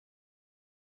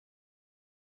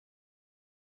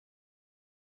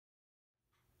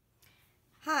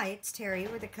Hi, it's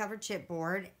Teri with the Covered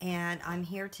Chipboard, and I'm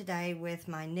here today with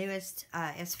my newest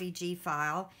SVG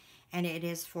file, and it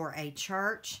is for a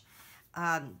church.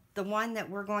 The one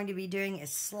that we're going to be doing is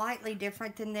slightly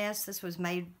different than this. This was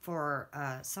made for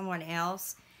someone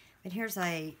else. But here's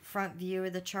a front view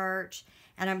of the church,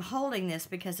 and I'm holding this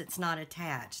because it's not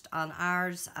attached. On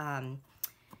ours,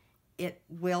 it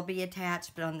will be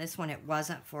attached, but on this one it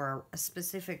wasn't for a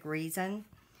specific reason.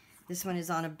 This one is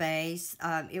on a base.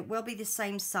 It will be the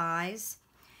same size.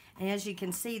 And as you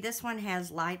can see, this one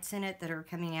has lights in it that are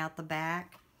coming out the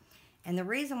back. And the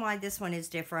reason why this one is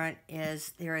different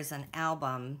is there is an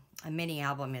album, a mini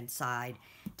album inside.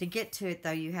 To get to it,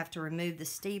 though, you have to remove the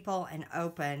steeple and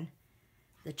open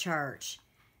the church.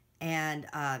 And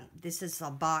this is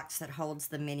a box that holds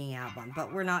the mini album.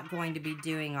 But we're not going to be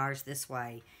doing ours this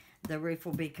way. The roof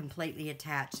will be completely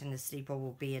attached and the steeple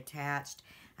will be attached.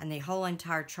 And the whole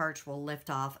entire church will lift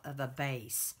off of a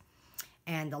base.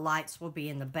 And the lights will be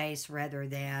in the base rather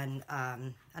than,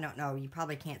 I don't know, you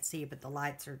probably can't see it, but the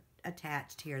lights are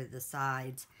attached here to the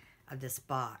sides of this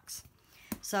box.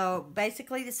 So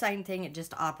basically the same thing, it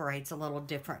just operates a little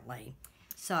differently.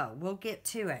 So we'll get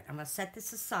to it. I'm going to set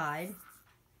this aside.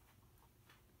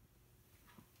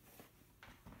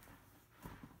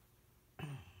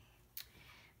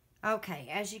 Okay,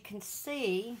 as you can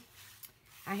see,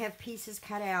 I have pieces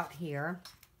cut out here.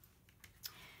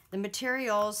 The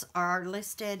materials are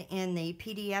listed in the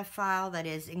PDF file that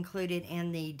is included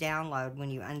in the download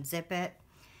when you unzip it.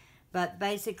 But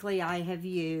basically I have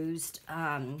used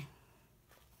the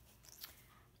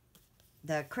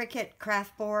Cricut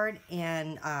craft board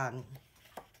in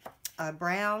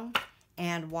brown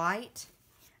and white.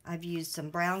 I've used some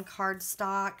brown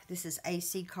cardstock. This is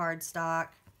AC cardstock.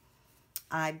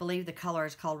 I believe the color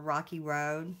is called Rocky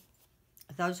Road.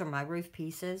 Those are my roof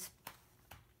pieces.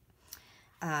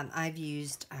 I've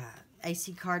used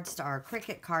AC cardstock,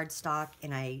 Cricut cardstock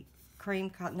in a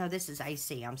cream, no, this is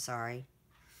AC, I'm sorry.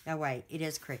 No, wait, it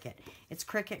is Cricut. It's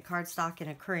Cricut cardstock in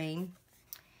a cream.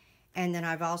 And then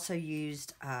I've also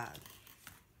used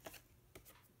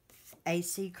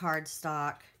AC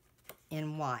cardstock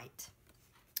in white.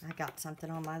 I got something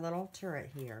on my little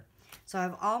turret here. So I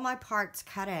have all my parts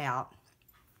cut out.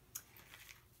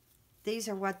 These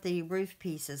are what the roof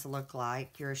pieces look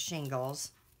like, your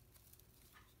shingles.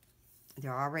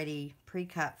 They're already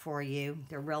pre-cut for you.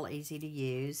 They're real easy to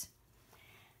use.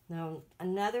 Now,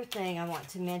 another thing I want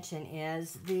to mention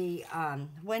is the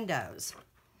windows.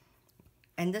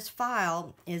 And this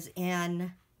file is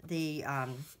in the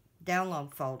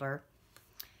download folder.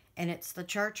 And it's the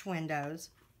church windows.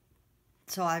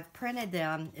 So I've printed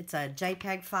them. It's a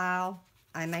JPEG file.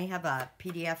 I may have a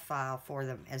PDF file for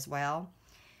them as well.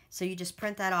 So you just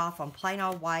print that off on plain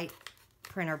old white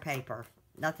printer paper.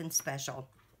 Nothing special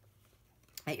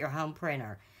at your home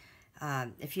printer.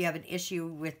 If you have an issue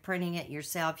with printing it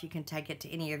yourself, you can take it to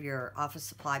any of your office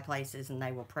supply places and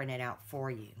they will print it out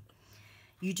for you.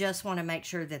 You just want to make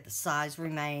sure that the size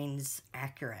remains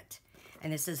accurate.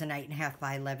 And this is an 8.5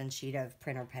 by 11 sheet of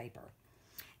printer paper.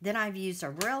 Then I've used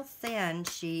a real thin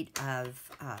sheet of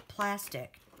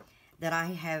plastic that I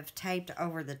have taped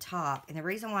over the top. And the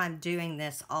reason why I'm doing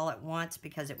this all at once,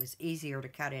 because it was easier to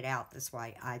cut it out this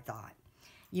way, I thought.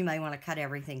 You may want to cut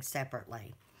everything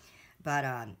separately. But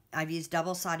I've used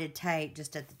double-sided tape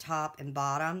just at the top and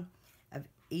bottom of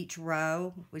each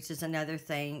row, which is another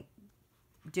thing.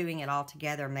 Doing it all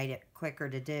together made it quicker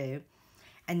to do.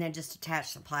 And then just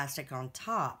attach the plastic on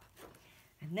top.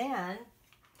 And then,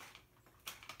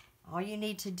 all you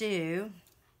need to do,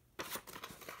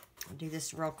 I'll do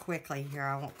this real quickly here.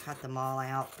 I won't cut them all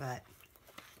out, but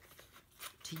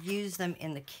to use them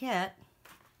in the kit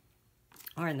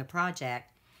or in the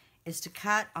project is to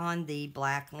cut on the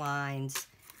black lines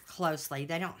closely.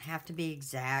 They don't have to be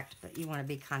exact, but you want to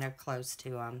be kind of close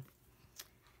to them.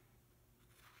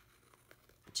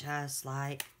 Just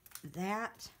like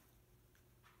that.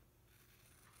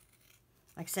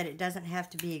 Like I said, it doesn't have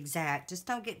to be exact. Just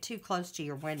don't get too close to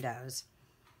your windows,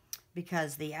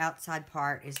 because the outside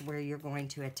part is where you're going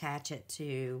to attach it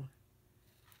to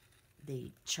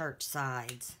the church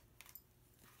sides.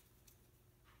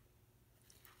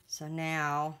 So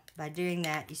now, by doing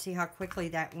that, you see how quickly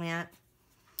that went?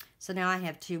 So now I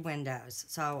have two windows.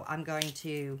 So I'm going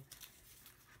to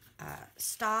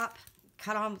stop,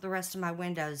 cut all the rest of my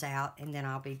windows out, and then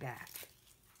I'll be back.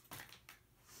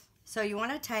 So you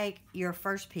want to take your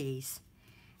first piece,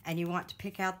 and you want to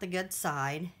pick out the good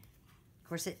side. Of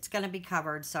course, it's going to be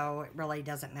covered, so it really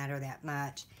doesn't matter that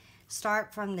much.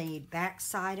 Start from the back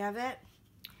side of it,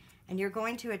 and you're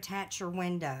going to attach your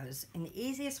windows. And the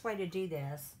easiest way to do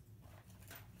this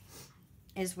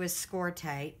is with score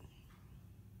tape.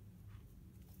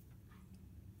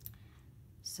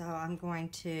 So I'm going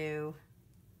to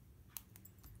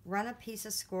run a piece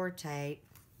of score tape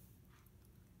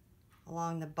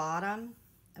along the bottom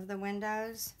of the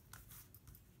windows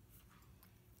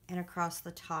and across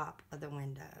the top of the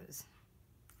windows.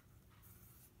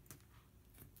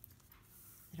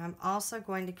 And I'm also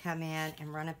going to come in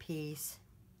and run a piece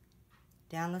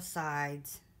down the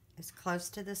sides as close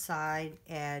to the side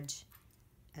edge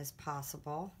as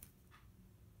possible.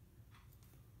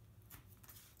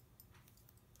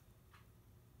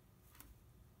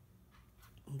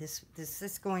 This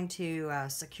is going to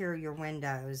secure your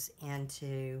windows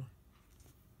into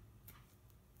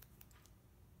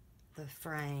the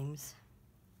frames.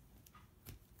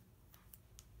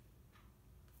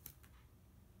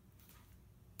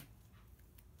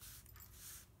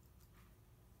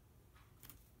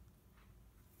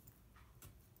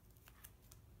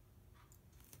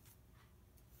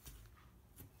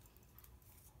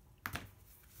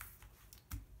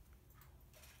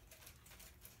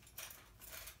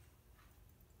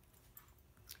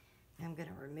 I'm going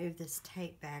to remove this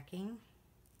tape backing.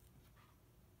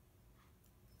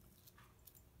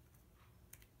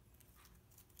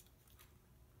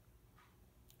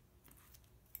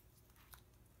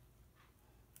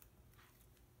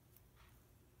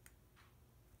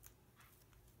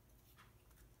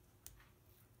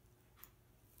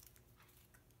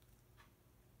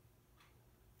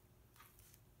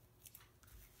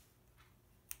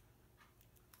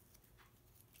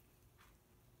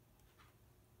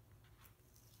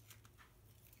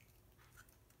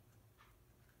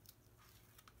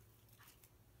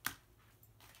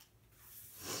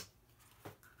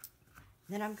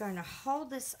 Then I'm going to hold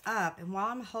this up, and while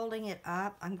I'm holding it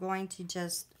up, I'm going to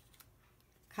just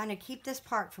kind of keep this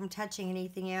part from touching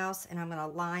anything else, and I'm going to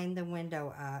line the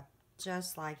window up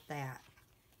just like that.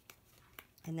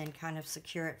 And then kind of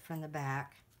secure it from the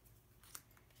back.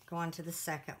 Go on to the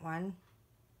second one.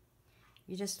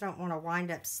 You just don't want to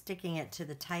wind up sticking it to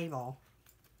the table.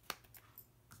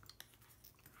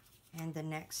 And the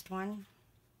next one.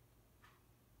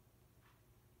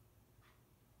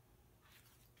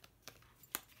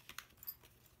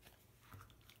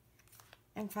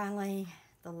 And finally,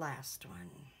 the last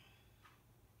one.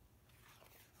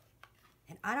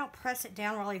 And I don't press it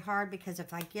down really hard because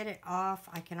if I get it off,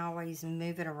 I can always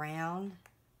move it around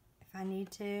if I need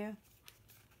to.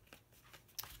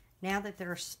 Now that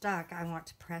they're stuck, I want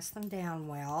to press them down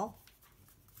well.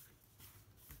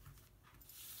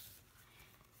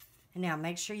 And now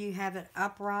make sure you have it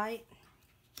upright.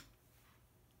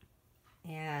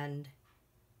 And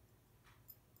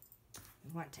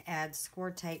you want to add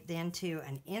score tape then to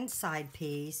an inside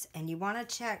piece, and you want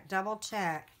to check, double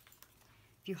check.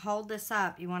 If you hold this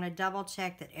up, you want to double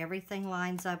check that everything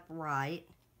lines up right,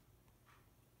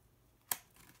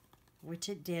 which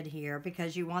it did here,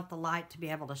 because you want the light to be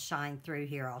able to shine through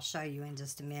here. I'll show you in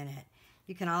just a minute.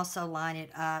 You can also line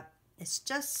it up. It's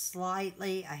just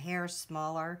slightly a hair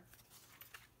smaller.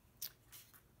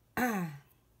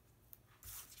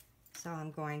 So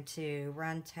I'm going to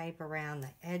run tape around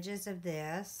the edges of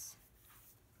this.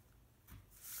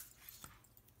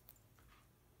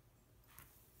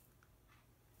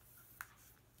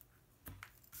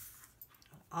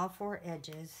 All four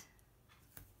edges.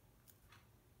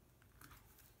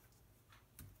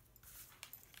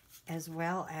 As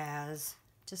well as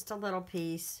just a little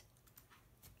piece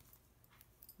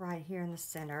right here in the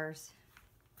centers.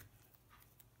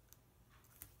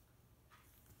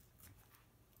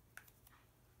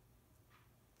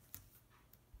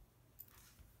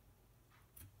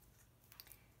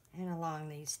 And along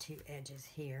these two edges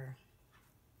here,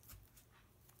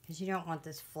 because you don't want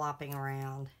this flopping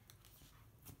around.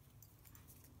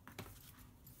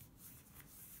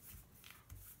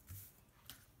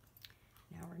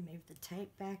 Now remove the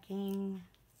tape backing.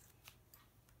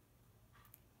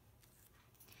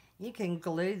 You can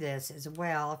glue this as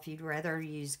well if you'd rather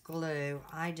use glue.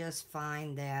 I just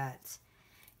find that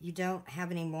you don't have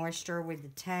any moisture with the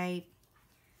tape,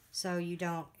 so you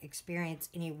don't experience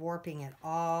any warping at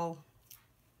all.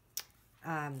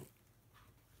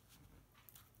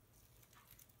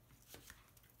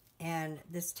 And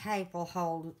this tape will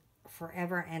hold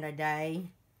forever and a day.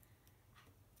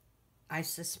 I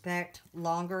suspect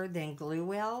longer than glue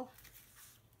will,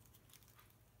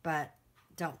 but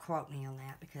don't quote me on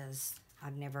that because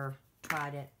I've never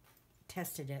tried it,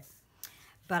 tested it.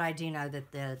 But I do know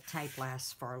that the tape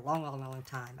lasts for a long, long, long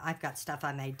time. I've got stuff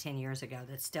I made 10 years ago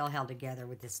that's still held together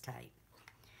with this tape.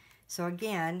 So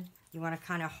again, you want to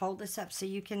kind of hold this up so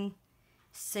you can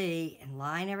see and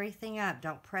line everything up.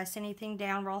 Don't press anything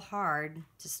down real hard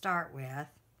to start with.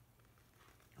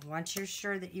 And once you're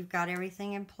sure that you've got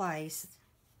everything in place,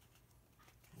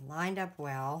 lined up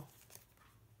well.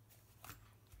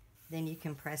 Then you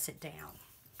can press it down.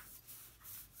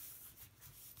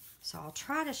 So I'll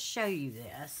try to show you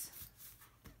this.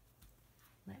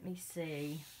 Let me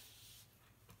see.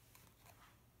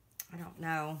 I don't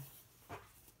know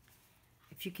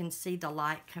if you can see the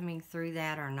light coming through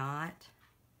that or not.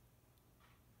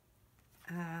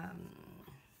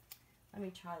 Let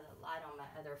me try the light on my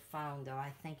other phone, though.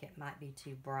 I think it might be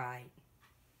too bright.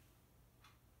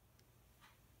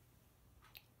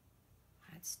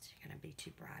 That's going to be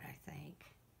too bright, I think.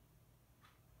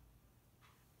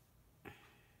 Okay,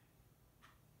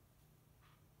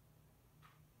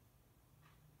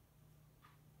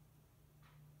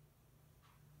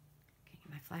 get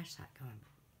my flashlight going.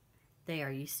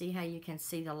 There, you see how you can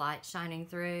see the light shining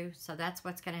through? So that's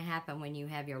what's going to happen when you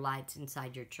have your lights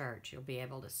inside your church. You'll be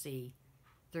able to see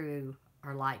through,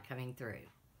 or light coming through.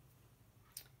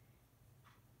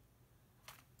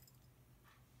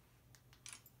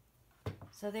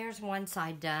 So there's one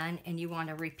side done, and you want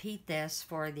to repeat this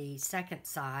for the second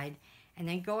side, and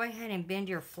then go ahead and bend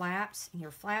your flaps, and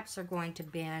your flaps are going to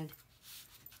bend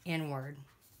inward.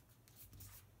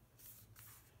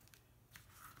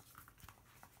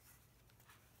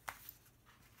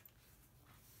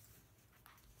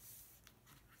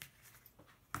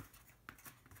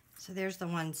 So there's the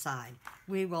one side.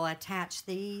 We will attach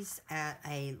these at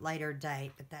a later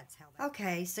date, but that's how.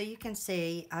 Okay, so you can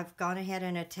see I've gone ahead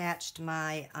and attached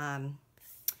my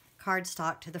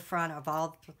cardstock to the front of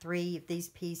all three of these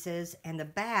pieces, and the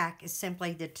back is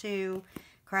simply the two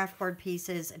craft board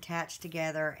pieces attached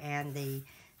together and the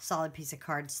solid piece of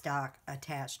cardstock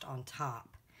attached on top.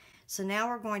 So now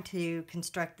we're going to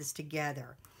construct this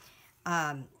together.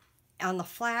 On the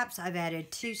flaps, I've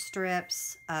added 2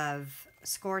 strips of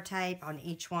score tape on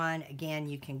each one. Again,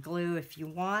 you can glue if you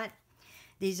want.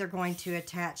 These are going to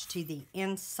attach to the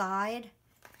inside.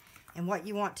 And what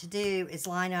you want to do is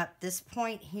line up this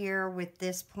point here with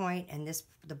this point and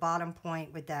the bottom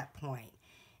point with that point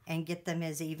and get them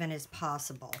as even as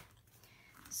possible.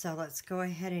 So let's go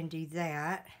ahead and do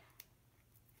that.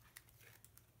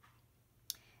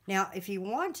 Now, if you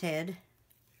wanted,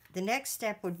 the next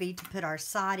step would be to put our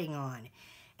siding on.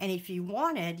 And if you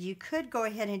wanted, you could go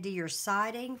ahead and do your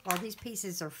siding while these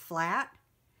pieces are flat.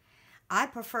 I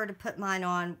prefer to put mine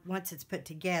on once it's put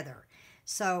together.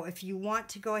 So if you want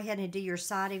to go ahead and do your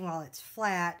siding while it's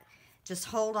flat, just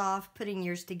hold off putting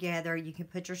yours together. You can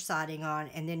put your siding on,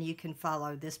 and then you can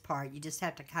follow this part. You just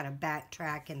have to kind of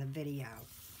backtrack in the video.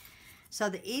 So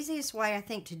the easiest way, I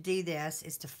think, to do this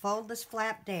is to fold this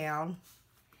flap down,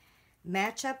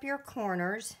 match up your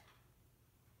corners.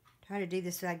 Try to do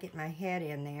this so I get my head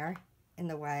in there, in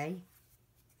the way.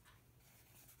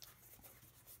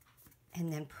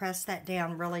 And then press that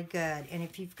down really good. And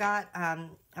if you've got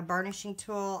a burnishing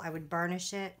tool, I would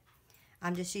burnish it.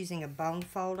 I'm just using a bone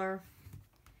folder,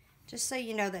 just so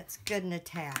you know that's good and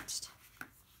attached.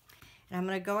 And I'm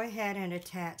going to go ahead and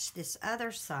attach this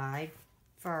other side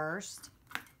first.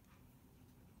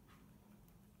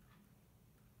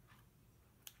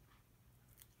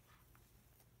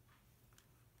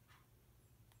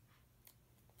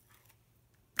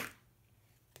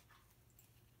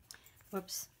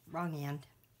 Whoops, wrong end.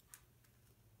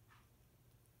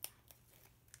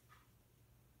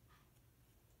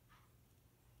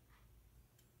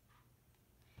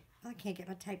 I can't get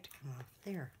my tape to come off.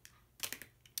 There.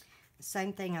 The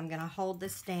same thing, I'm going to hold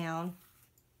this down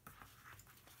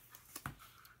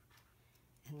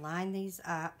and line these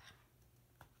up.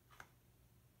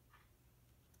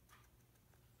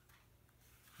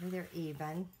 And they're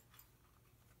even.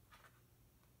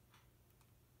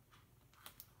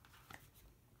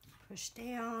 Push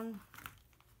down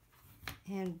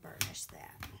and burnish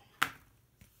that.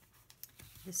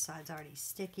 This side's already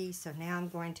sticky, so now I'm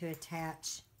going to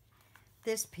attach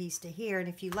this piece to here. And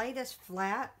if you lay this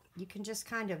flat, you can just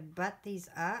kind of butt these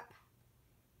up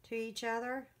to each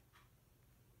other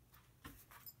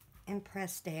and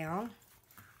press down.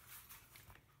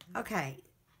 Okay,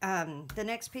 the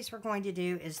next piece we're going to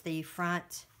do is the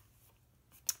front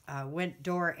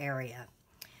door area.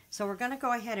 So we're going to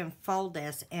go ahead and fold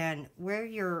this, and where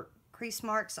your crease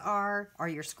marks are, or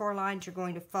your score lines, you're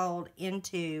going to fold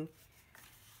into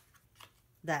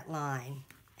that line,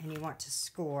 and you want to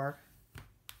score.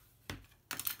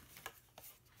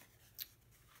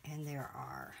 And there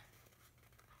are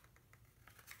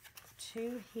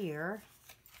 2 here.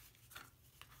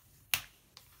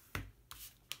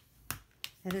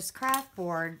 Now this craft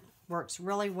board works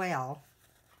really well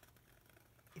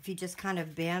if you just kind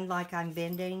of bend like I'm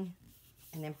bending,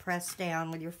 and then press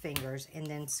down with your fingers, and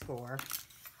then score.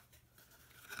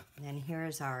 And then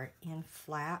here's our end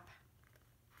flap.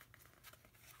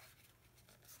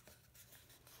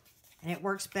 And it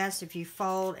works best if you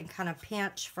fold and kind of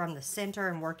pinch from the center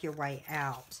and work your way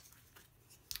out.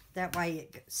 That way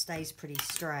it stays pretty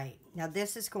straight. Now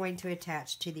this is going to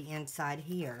attach to the inside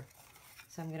here.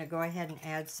 So I'm going to go ahead and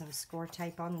add some score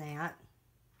tape on that.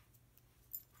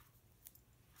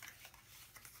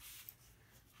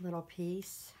 Little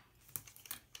piece.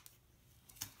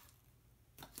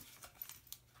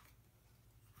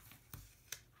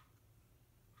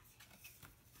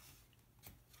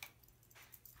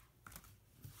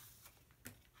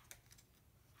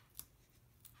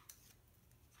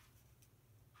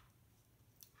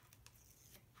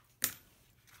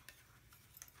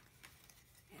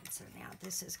 So now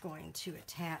this is going to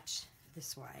attach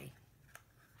this way.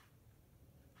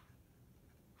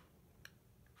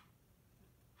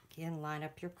 Again, line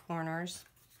up your corners.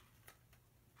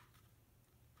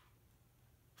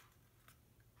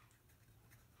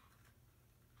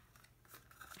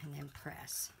 And then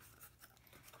press.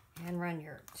 And run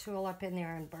your tool up in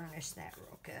there and burnish that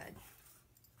real good.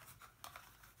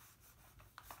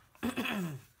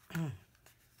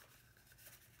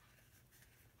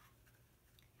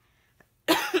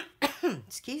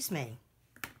 Excuse me.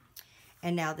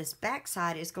 And now this back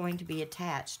side is going to be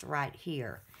attached right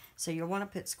here. So you'll want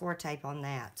to put score tape on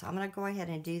that. So I'm going to go ahead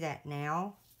and do that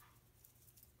now.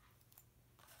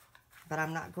 But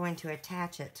I'm not going to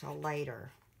attach it till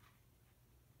later.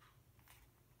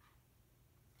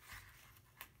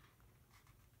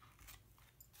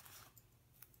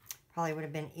 Probably would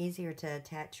have been easier to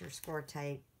attach your score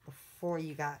tape before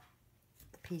you got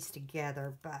the piece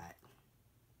together, but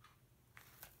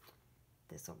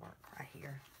this will work right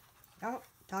here. Oh,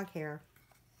 dog hair.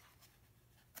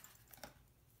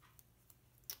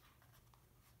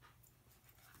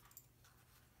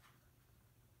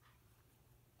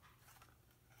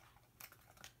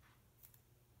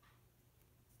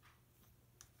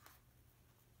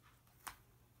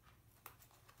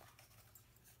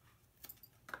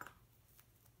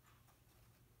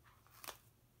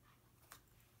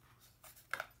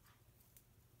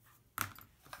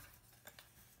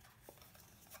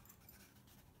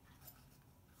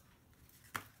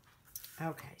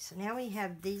 Okay, so now we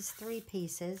have these three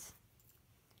pieces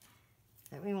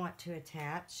that we want to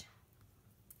attach.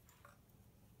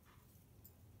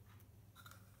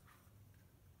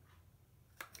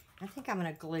 I think I'm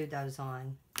going to glue those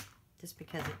on just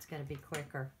because it's going to be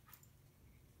quicker.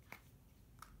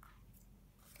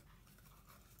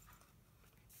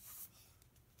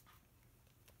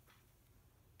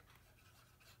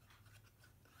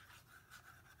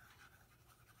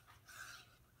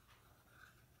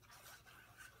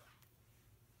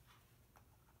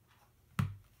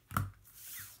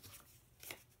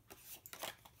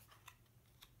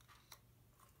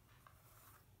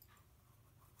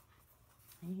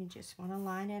 And you just want to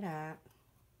line it up.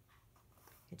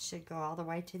 It should go all the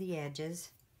way to the edges.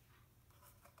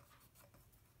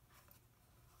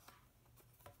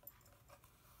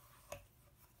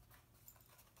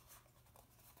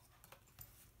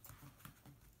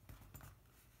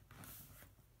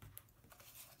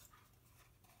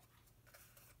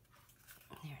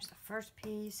 There's the first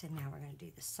piece, and now we're going to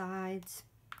do the sides.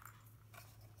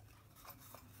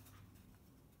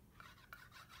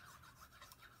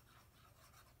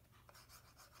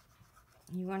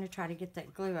 You want to try to get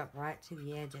that glue up right to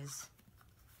the edges.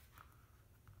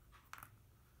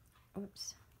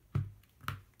 Oops.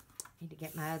 Need to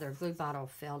get my other glue bottle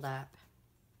filled up.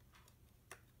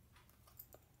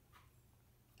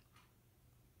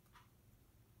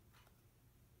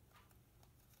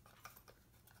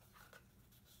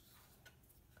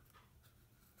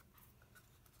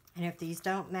 And if these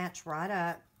don't match right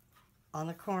up on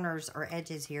the corners or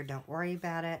edges here, don't worry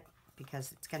about it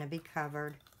because it's going to be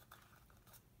covered.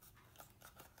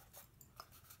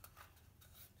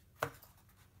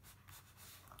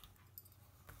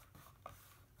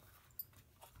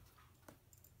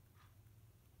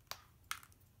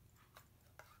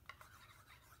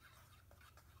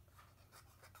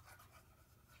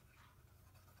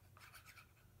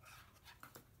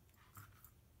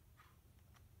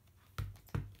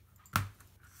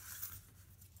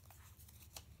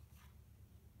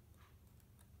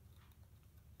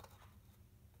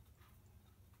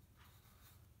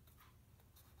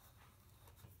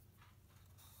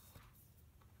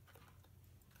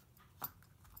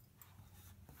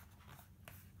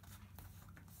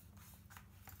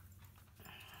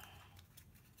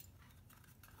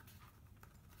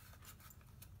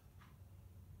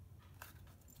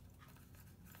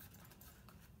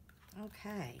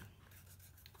 Okay.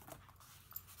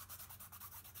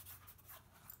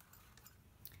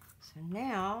 So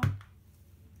now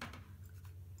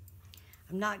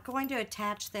I'm not going to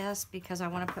attach this because I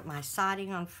want to put my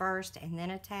siding on first and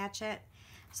then attach it,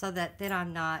 so that then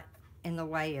I'm not in the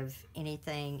way of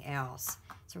anything else.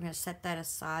 So we're going to set that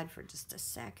aside for just a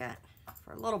second,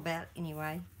 for a little bit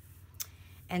anyway.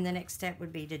 And the next step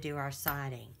would be to do our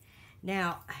siding.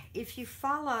 Now, if you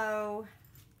follow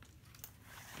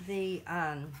the,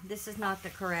 this is not the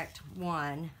correct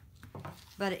one,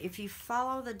 but if you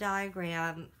follow the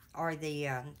diagram or the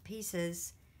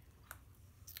pieces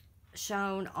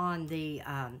shown on the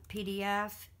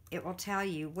PDF, it will tell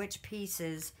you which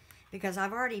pieces, because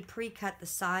I've already pre-cut the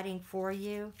siding for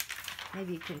you.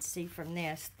 Maybe you can see from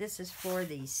this. This is for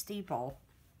the steeple,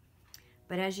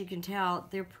 but as you can tell,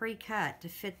 they're pre-cut to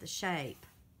fit the shape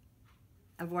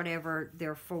of whatever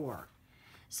they're for,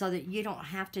 so that you don't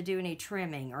have to do any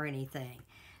trimming or anything.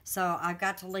 So I've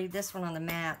got to leave this one on the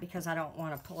mat because I don't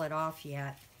want to pull it off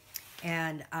yet.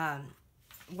 And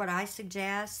what I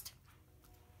suggest,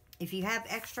 if you have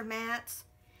extra mats,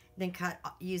 then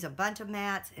use a bunch of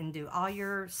mats and do all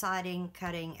your siding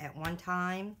cutting at one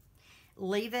time.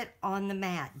 Leave it on the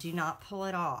mat. Do not pull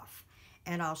it off.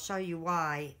 And I'll show you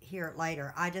why here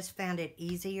later. I just found it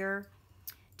easier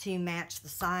to match the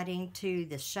siding to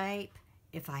the shape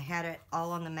if I had it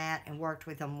all on the mat and worked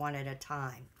with them one at a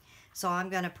time. So I'm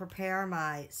going to prepare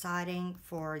my siding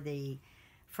for the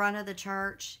front of the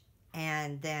church,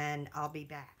 and then I'll be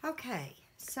back. Okay,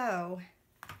 so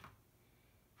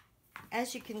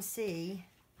as you can see,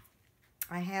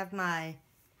 I have my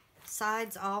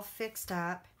sides all fixed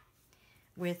up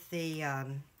with the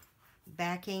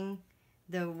backing,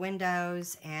 the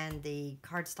windows, and the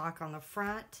cardstock on the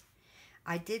front.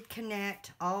 I did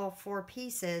connect all 4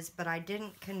 pieces, but I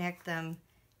didn't connect them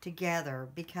together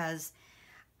because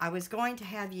I was going to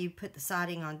have you put the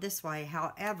siding on this way.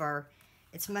 However,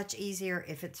 it's much easier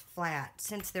if it's flat.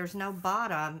 Since there's no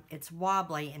bottom, it's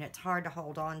wobbly and it's hard to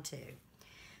hold on to.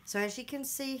 So as you can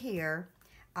see here,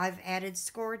 I've added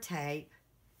score tape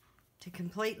to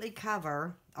completely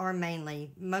cover, or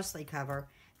mostly cover,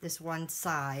 this one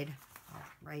side. I'll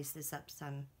raise this up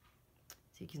some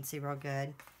so you can see real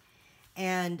good.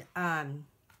 And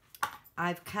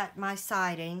I've cut my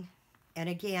siding, and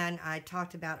again, I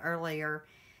talked about earlier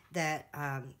that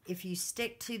if you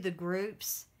stick to the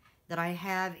groups that I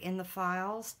have in the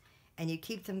files and you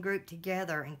keep them grouped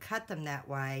together and cut them that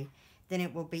way, then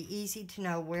it will be easy to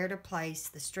know where to place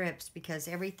the strips because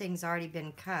everything's already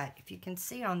been cut. If you can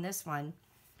see on this one,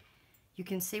 you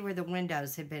can see where the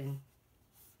windows have been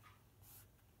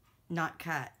not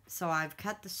cut. So I've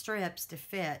cut the strips to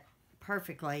fit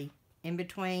perfectly in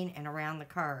between and around the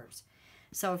curves.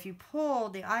 So if you pull,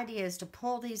 the idea is to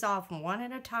pull these off one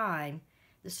at a time,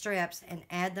 the strips, and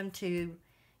add them to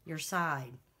your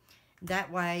side.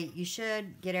 That way you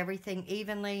should get everything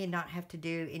evenly and not have to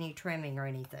do any trimming or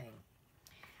anything.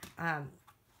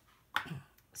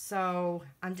 So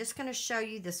I'm just going to show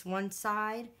you this one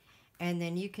side, and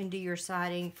then you can do your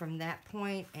siding from that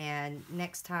point, and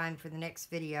next time for the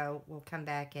next video we'll come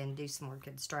back and do some more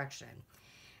construction.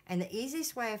 And the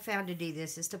easiest way I found to do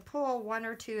this is to pull 1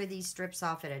 or 2 of these strips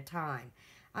off at a time.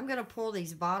 I'm going to pull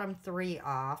these bottom 3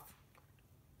 off.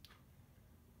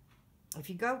 If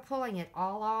you go pulling it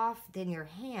all off, then your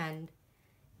hand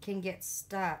can get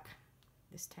stuck.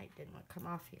 This tape didn't want to come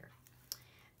off here.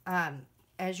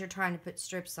 As you're trying to put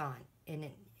strips on, and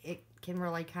it can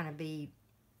really kind of be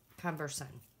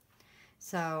cumbersome.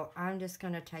 So I'm just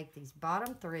going to take these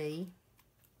bottom 3,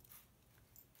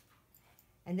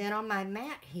 and then on my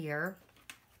mat here,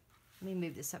 let me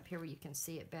move this up here where you can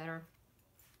see it better.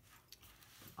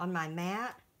 On my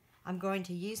mat, I'm going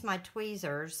to use my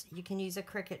tweezers. You can use a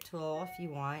Cricut tool if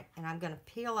you want, and I'm going to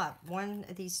peel up 1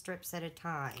 of these strips at a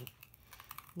time.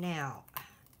 Now,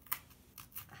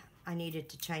 I needed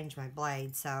to change my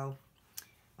blade, so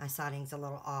my siding's a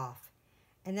little off.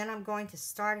 And then I'm going to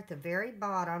start at the very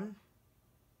bottom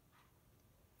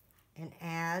and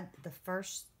add the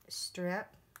first strip,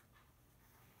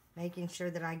 making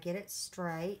sure that I get it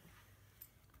straight.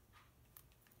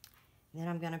 Then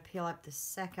I'm going to peel up the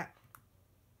second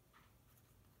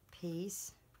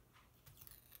piece.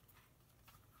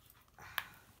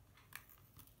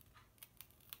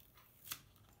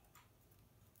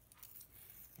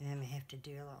 And I may have to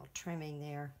do a little trimming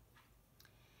there.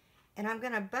 And I'm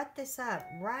going to butt this up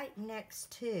right next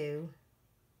to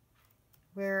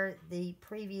where the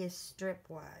previous strip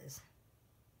was.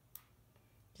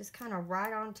 Just kind of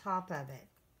right on top of it.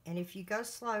 And if you go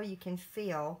slow, you can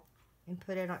feel and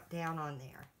put it down on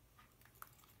there.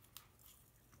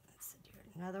 Let's do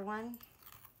another one.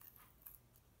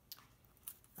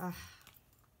 Oh,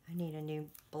 I need a new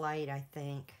blade, I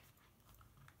think.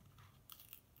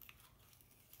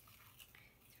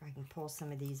 If I can pull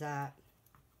some of these up.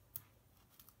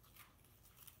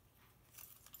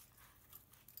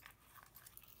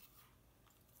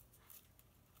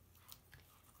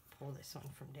 Pull this one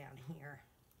from down here.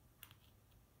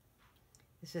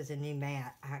 This is a new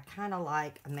mat. I kind of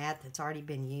like a mat that's already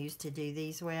been used to do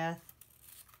these with.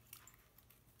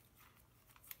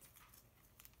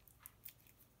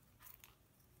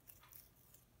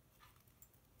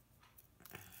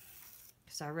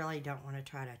 Because I really don't want to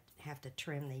try to have to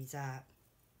trim these up.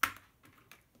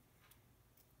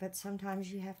 But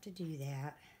sometimes you have to do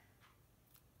that.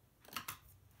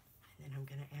 And then I'm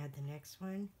going to add the next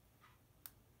one.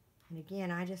 And again,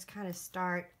 I just kind of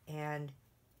start and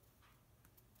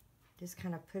just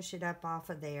kind of push it up off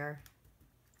of there.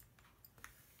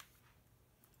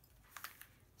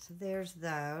 So there's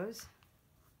those.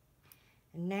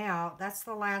 And now that's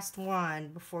the last one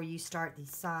before you start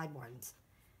these side ones.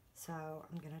 So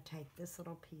I'm going to take this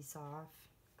little piece off.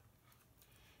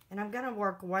 And I'm going to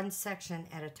work one section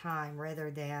at a time rather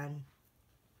than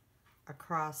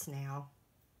across now.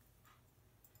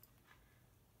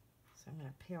 So I'm going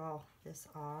to peel this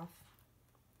off.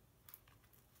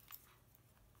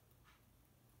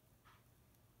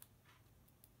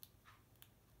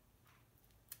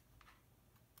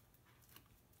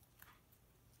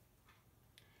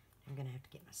 I'm going to have to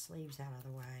get my sleeves out of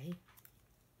the way.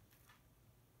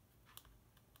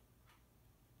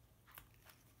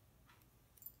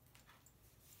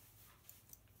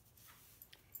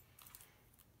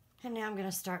 And now I'm going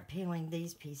to start peeling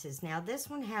these pieces. Now this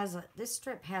one has this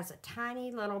strip has a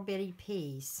tiny little bitty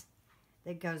piece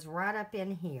that goes right up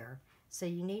in here. So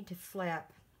you need to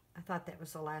flip. I thought that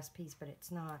was the last piece, but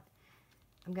it's not.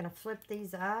 I'm going to flip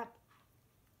these up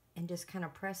and just kind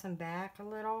of press them back a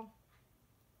little.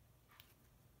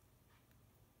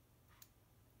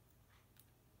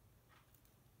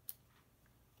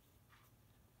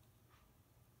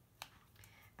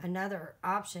 Another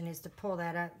option is to pull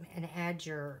that up and add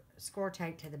your score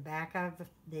tape to the back of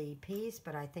the piece,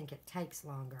 but I think it takes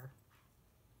longer.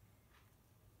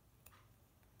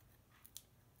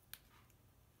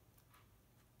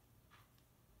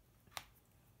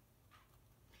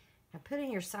 Now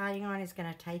putting your siding on is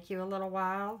going to take you a little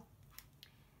while.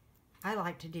 I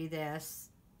like to do this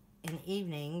in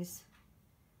evenings.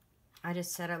 I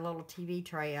just set a little TV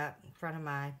tray up in front of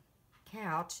my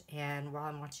couch, and while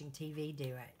I'm watching TV, do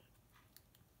it.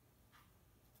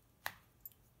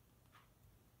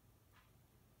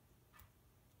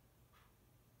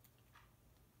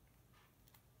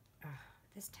 Oh,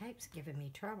 this tape's giving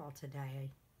me trouble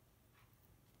today.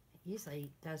 It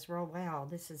usually does real well.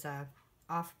 This is a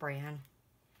off-brand,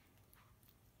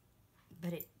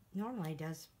 but it normally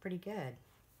does pretty good. I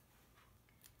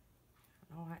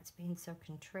don't know why it's being so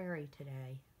contrary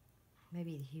today.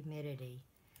 Maybe the humidity.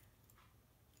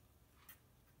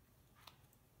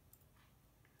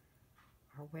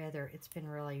 Or weather. It's been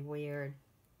really weird.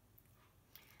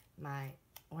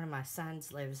 One of my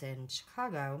sons lives in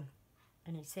Chicago,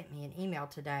 and he sent me an email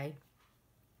today,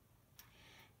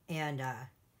 and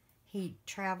he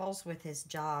travels with his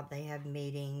job. They have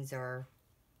meetings or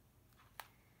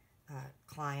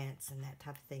clients and that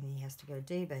type of thing he has to go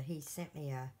do, but he sent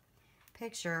me a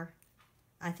picture.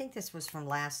 I think this was from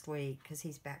last week because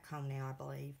he's back home now, I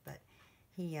believe, but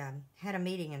he had a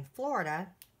meeting in Florida.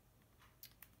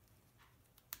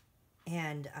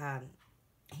 And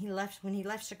when he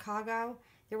left Chicago,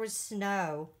 there was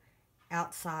snow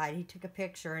outside. He took a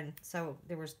picture, and so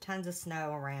there was tons of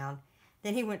snow around.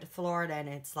 Then he went to Florida, and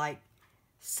it's like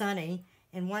sunny.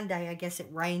 And one day, I guess it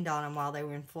rained on him while they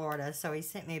were in Florida. So he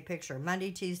sent me a picture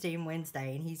Monday, Tuesday, and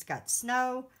Wednesday. And he's got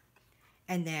snow,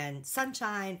 and then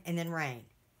sunshine, and then rain.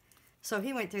 So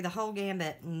he went through the whole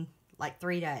gambit in like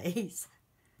 3 days.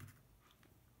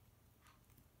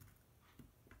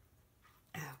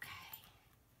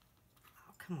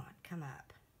 Come on, come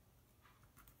up.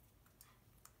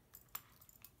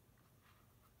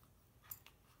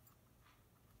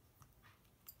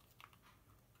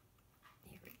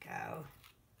 Here we go.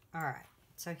 All right,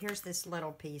 so here's this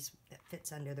little piece that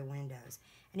fits under the windows.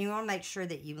 And you want to make sure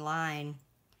that you line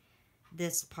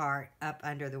this part up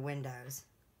under the windows.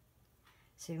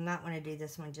 So you might want to do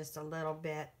this one just a little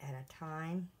bit at a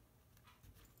time.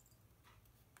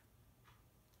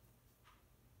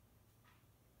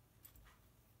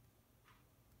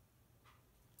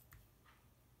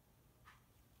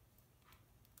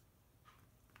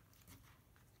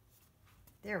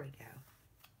 There we go.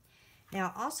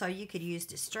 Now also you could use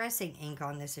distressing ink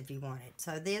on this if you wanted.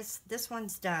 So this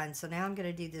one's done. So now I'm going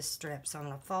to do this strip. So I'm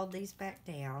going to fold these back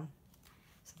down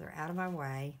so they're out of my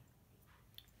way.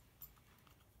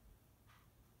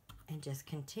 And just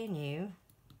continue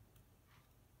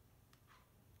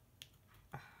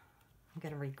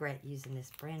going to regret using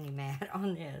this brand new mat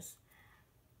on this.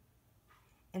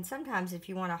 And sometimes if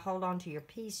you want to hold on to your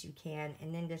piece, you can,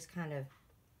 and then just kind of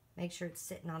make sure it's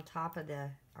sitting on top of the,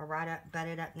 or right up,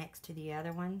 butted up next to the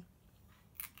other one.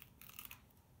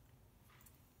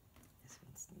 This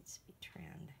one needs to be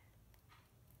trimmed.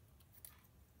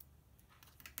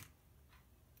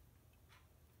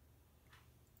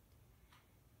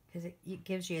 Because it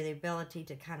gives you the ability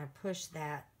to kind of push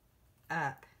that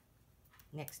up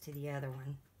next to the other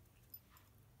one.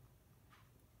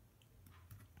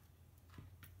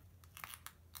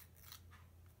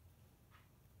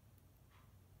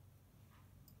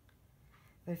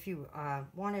 But if you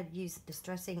want to use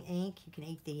distressing ink, you can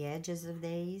ink the edges of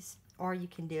these, or you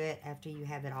can do it after you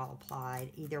have it all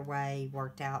applied. Either way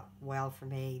worked out well for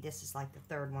me. This is like the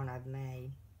third one I've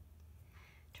made.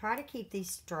 Try to keep these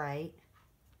straight,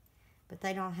 but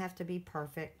they don't have to be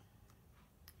perfect.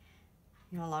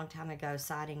 You know, a long time ago,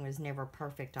 siding was never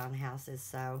perfect on houses,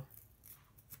 so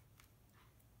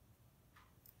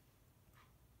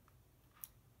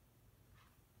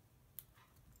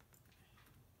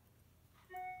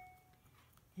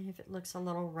and if it looks a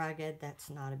little rugged, that's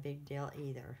not a big deal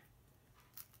either.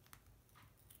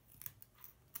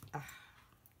 Oh, I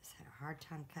just had a hard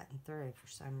time cutting through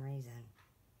for some reason.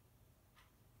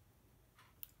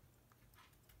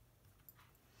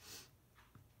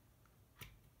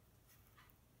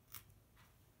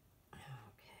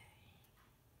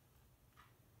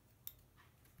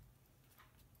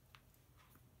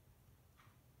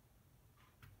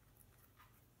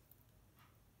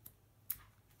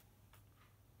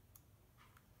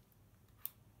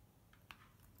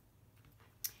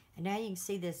 And now you can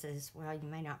see this as well. You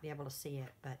may not be able to see it,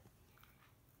 but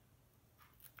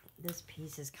this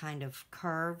piece is kind of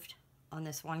curved on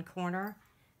this one corner,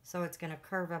 so it's going to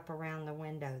curve up around the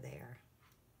window there.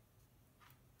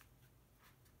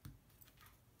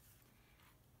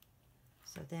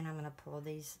 So then I'm going to pull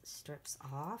these strips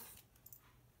off.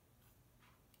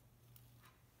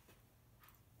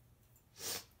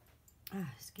 Oh,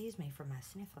 excuse me for my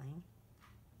sniffling.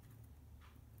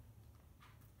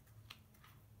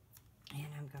 And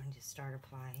I'm going to start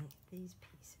applying these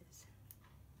pieces.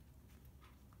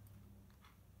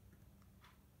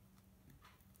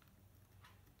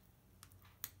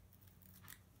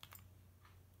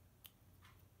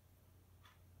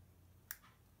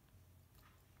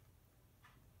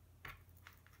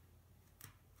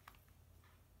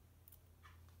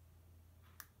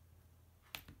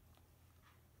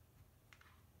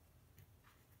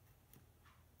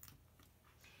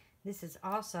 This is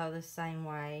also the same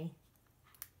way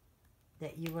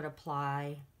that you would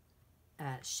apply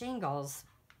shingles,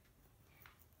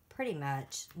 pretty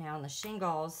much. Now on the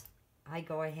shingles, I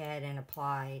go ahead and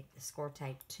apply the score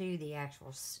tape to the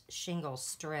actual shingle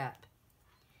strip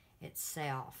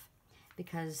itself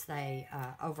because they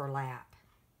overlap.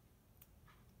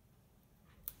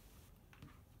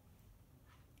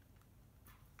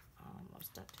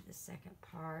 Almost up to the second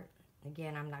part.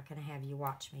 Again, I'm not going to have you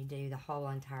watch me do the whole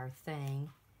entire thing.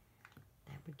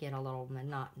 That would get a little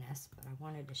monotonous, but I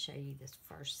wanted to show you this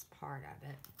first part of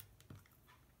it.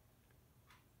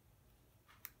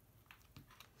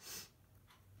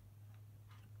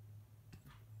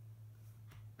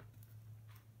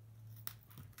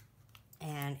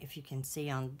 And if you can see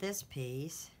on this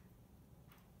piece,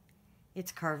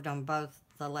 it's curved on both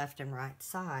the left and right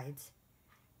sides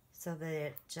so that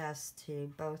it adjusts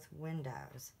to both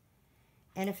windows.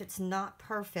 And if it's not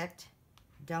perfect,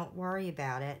 don't worry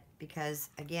about it because,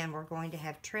 again, we're going to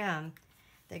have trim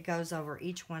that goes over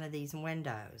each one of these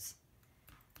windows.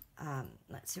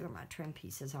 Let's see where my trim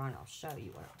pieces are, and I'll show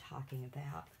you what I'm talking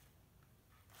about.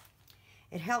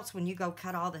 It helps when you go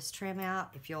cut all this trim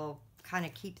out if you'll kind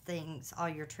of keep things, all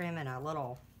your trim in a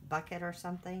little bucket or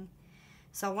something.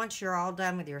 So once you're all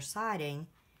done with your siding,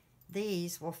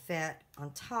 these will fit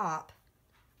on top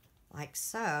like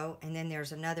so, and then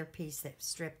there's another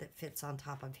strip that fits on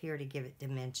top of here to give it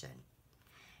dimension.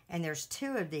 And there's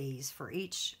two of these for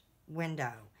each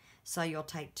window. So you'll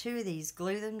take two of these,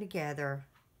 glue them together,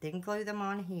 then glue them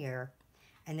on here,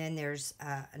 and then there's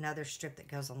another strip that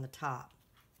goes on the top.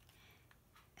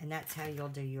 And that's how you'll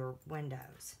do your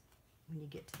windows when you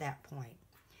get to that point.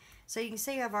 So you can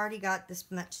see I've already got this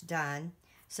much done.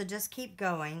 So just keep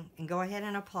going and go ahead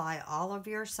and apply all of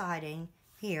your siding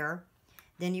here.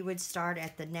 Then you would start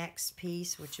at the next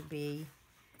piece, which would be,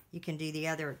 you can do the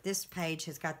other, this page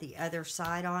has got the other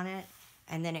side on it,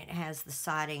 and then it has the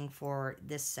siding for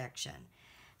this section.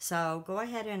 So go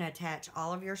ahead and attach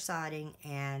all of your siding,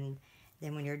 and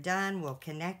then when you're done, we'll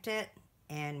connect it,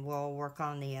 and we'll work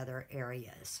on the other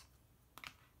areas.